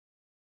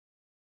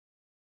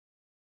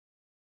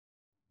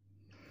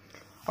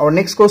Our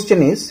next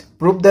question is,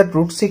 prove that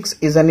root 6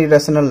 is an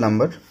irrational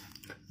number.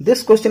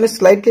 This question is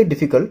slightly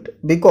difficult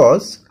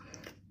because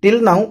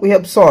till now we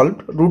have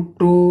solved root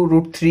 2,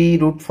 root 3,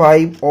 root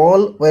 5,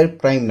 all were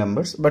prime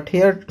numbers, but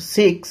here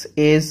 6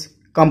 is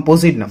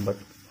composite number.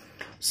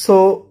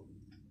 So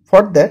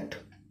for that,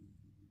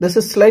 this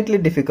is slightly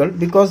difficult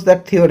because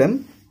that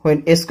theorem,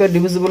 when a square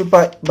divisible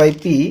by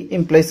p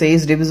implies a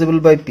is divisible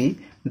by p,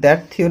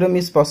 that theorem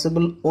is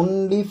possible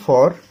only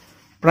for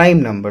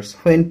prime numbers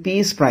when p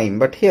is prime,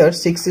 but here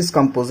 6 is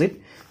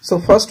composite. So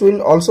first we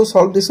will also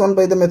solve this one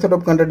by the method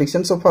of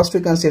contradiction. So first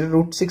we consider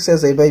root 6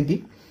 as a by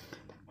b,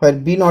 where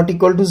b not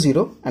equal to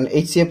 0 and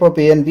HCF of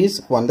a and b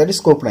is 1, that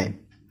is co-prime.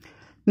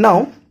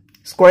 Now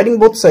squaring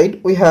both sides,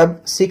 we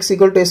have 6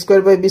 equal to a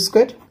square by b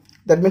square,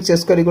 that means a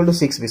square equal to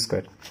 6b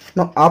square.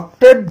 Now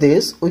after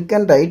this we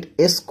can write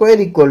a square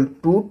equal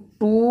to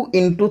 2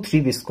 into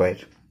 3b square,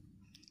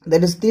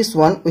 that is this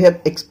one we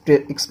have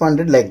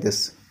expanded like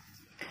this.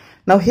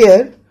 Now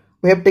here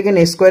we have taken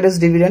a square as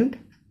dividend,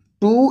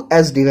 2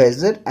 as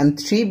divisor and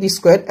 3b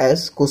square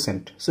as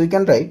quotient. So we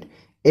can write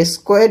a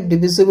square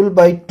divisible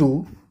by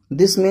 2,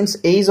 this means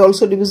a is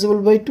also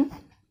divisible by 2.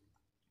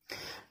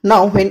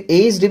 Now when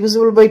a is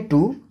divisible by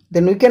 2,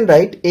 then we can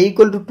write a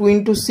equal to 2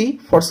 into c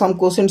for some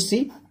quotient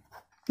c,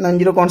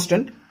 non-zero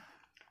constant.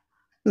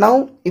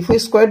 Now if we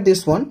square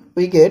this one,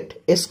 we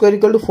get a square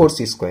equal to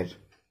 4c square.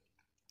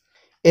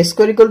 A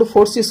square equal to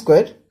 4c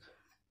square,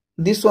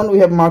 this one we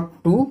have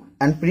marked 2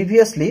 and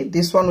previously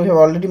this one we have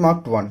already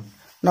marked 1.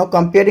 Now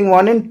comparing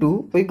 1 and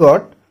 2, we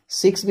got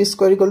 6b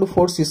square equal to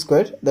 4c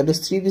square, that is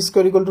 3b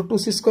square equal to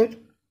 2c square.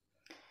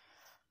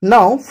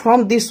 Now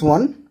from this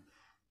one,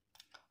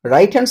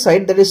 right hand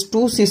side, that is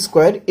 2c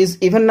square is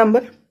even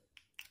number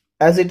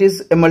as it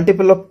is a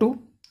multiple of 2.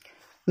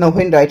 Now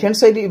when right hand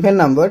side is even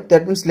number,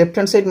 that means left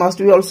hand side must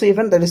be also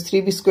even, that is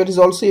 3b square is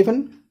also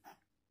even,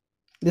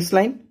 this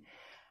line.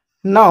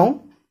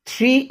 Now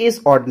 3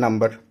 is odd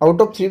number, out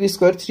of 3b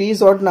square 3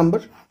 is odd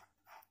number,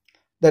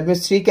 that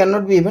means 3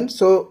 cannot be even.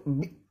 So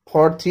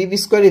for 3b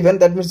square even,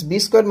 that means b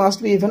square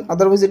must be even,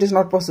 otherwise it is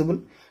not possible.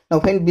 Now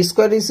when b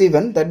square is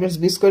even, that means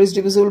b square is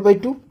divisible by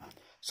 2,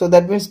 so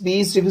that means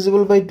b is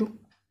divisible by 2.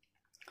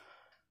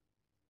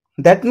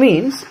 That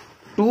means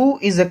 2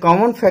 is a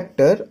common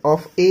factor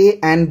of a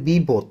and b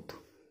both,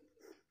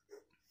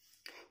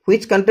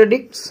 which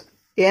contradicts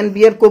a and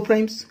b are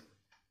co-primes.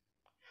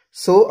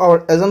 So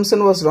our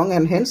assumption was wrong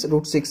and hence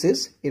root 6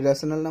 is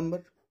irrational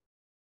number.